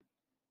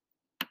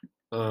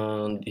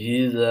This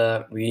is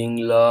the reading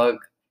log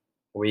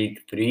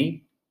week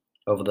 3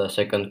 of the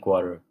second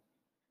quarter.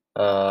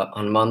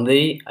 On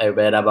Monday, I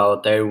read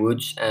about Tiger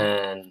Woods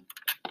and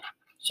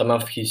some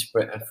of his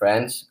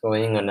friends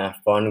going on a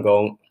fun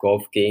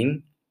golf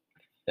game.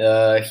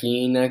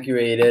 He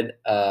inaugurated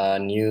a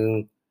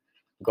new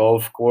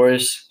golf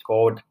course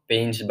called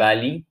Paynes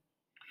Valley,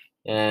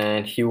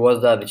 and he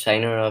was the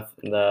designer of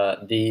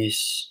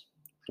this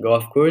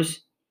golf course.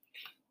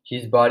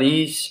 His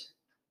buddies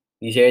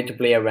decided to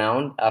play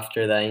around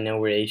after the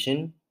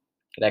inauguration,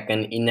 like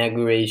an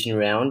inauguration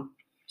round.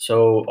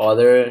 So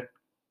other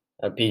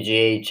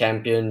PGA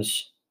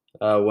champions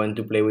went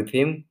to play with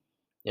him.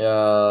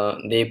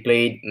 They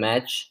played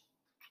match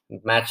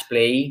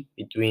play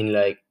between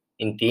like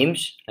in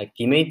teams, like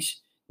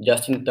teammates.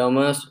 Justin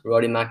Thomas,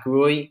 Rory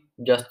McIlroy,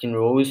 Justin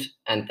Rose,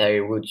 and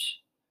Tiger Woods.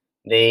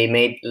 They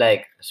made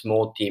like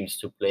small teams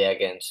to play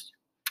against.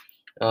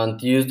 On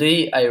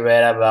Tuesday, I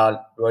read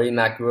about Rory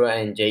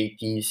McIlroy and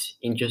JT's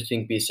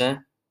interesting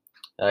pizza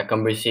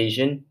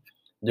conversation.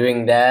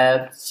 During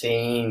that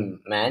same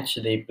match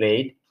they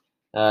played,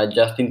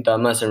 Justin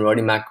Thomas and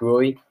Rory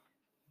McIlroy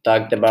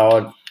talked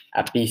about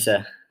a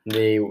pizza.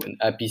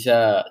 A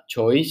pizza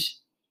choice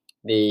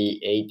they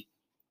ate.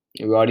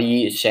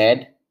 Rory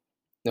said,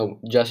 no,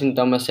 Justin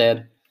Thomas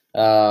said,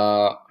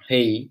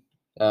 "Hey,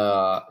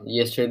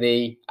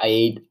 yesterday I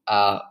ate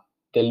a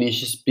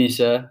delicious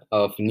pizza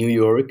of New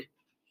York."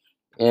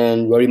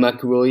 And Rory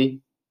McIlroy,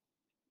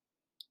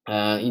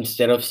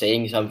 instead of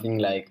saying something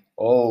like,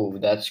 "Oh,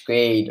 that's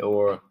great,"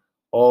 or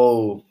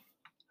 "Oh,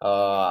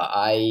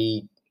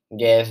 I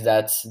guess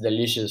that's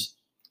delicious,"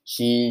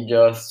 he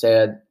just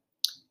said,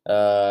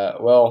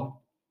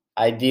 "Well,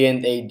 I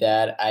didn't eat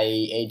that. I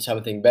ate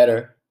something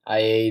better. I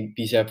ate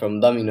pizza from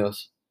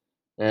Domino's."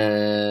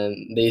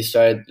 And they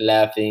started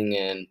laughing,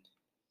 and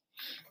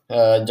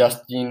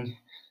Justin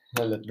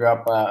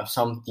dropped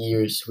some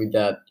tears with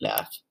that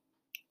laugh.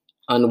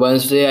 On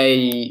Wednesday,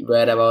 I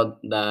read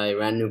about the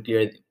Iran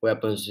nuclear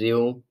weapons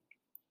deal.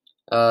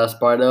 As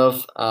part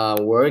of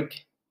work,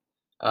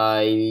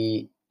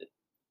 I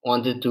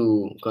wanted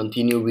to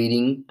continue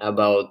reading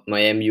about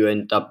my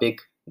MUN topic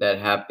that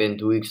happened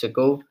 2 weeks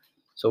ago.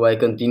 So I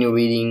continued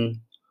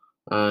reading,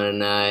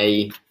 and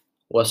I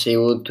was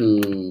able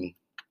to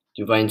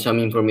find some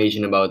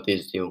information about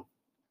this deal.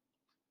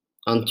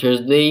 On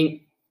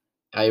Thursday,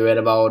 I read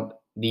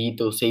about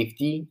digital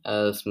safety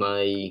as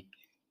my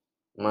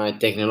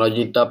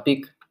technology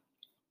topic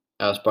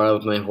as part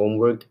of my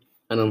homework.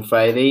 And on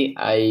Friday,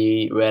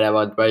 I read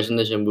about Bryson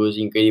DeChambeau's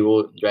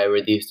incredible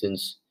driver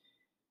distance.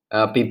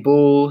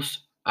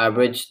 People's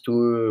average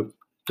tour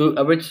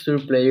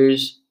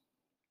players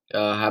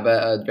have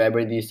a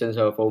driver distance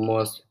of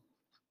almost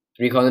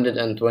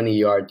 320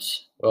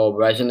 yards. Well,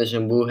 Bryson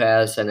DeChambeau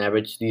has an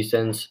average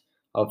distance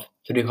of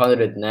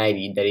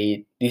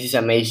 390. This is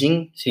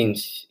amazing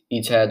since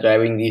it's a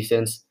driving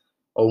distance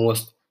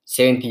almost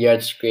 70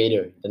 yards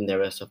greater than the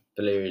rest of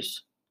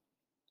players,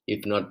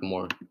 if not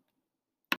more.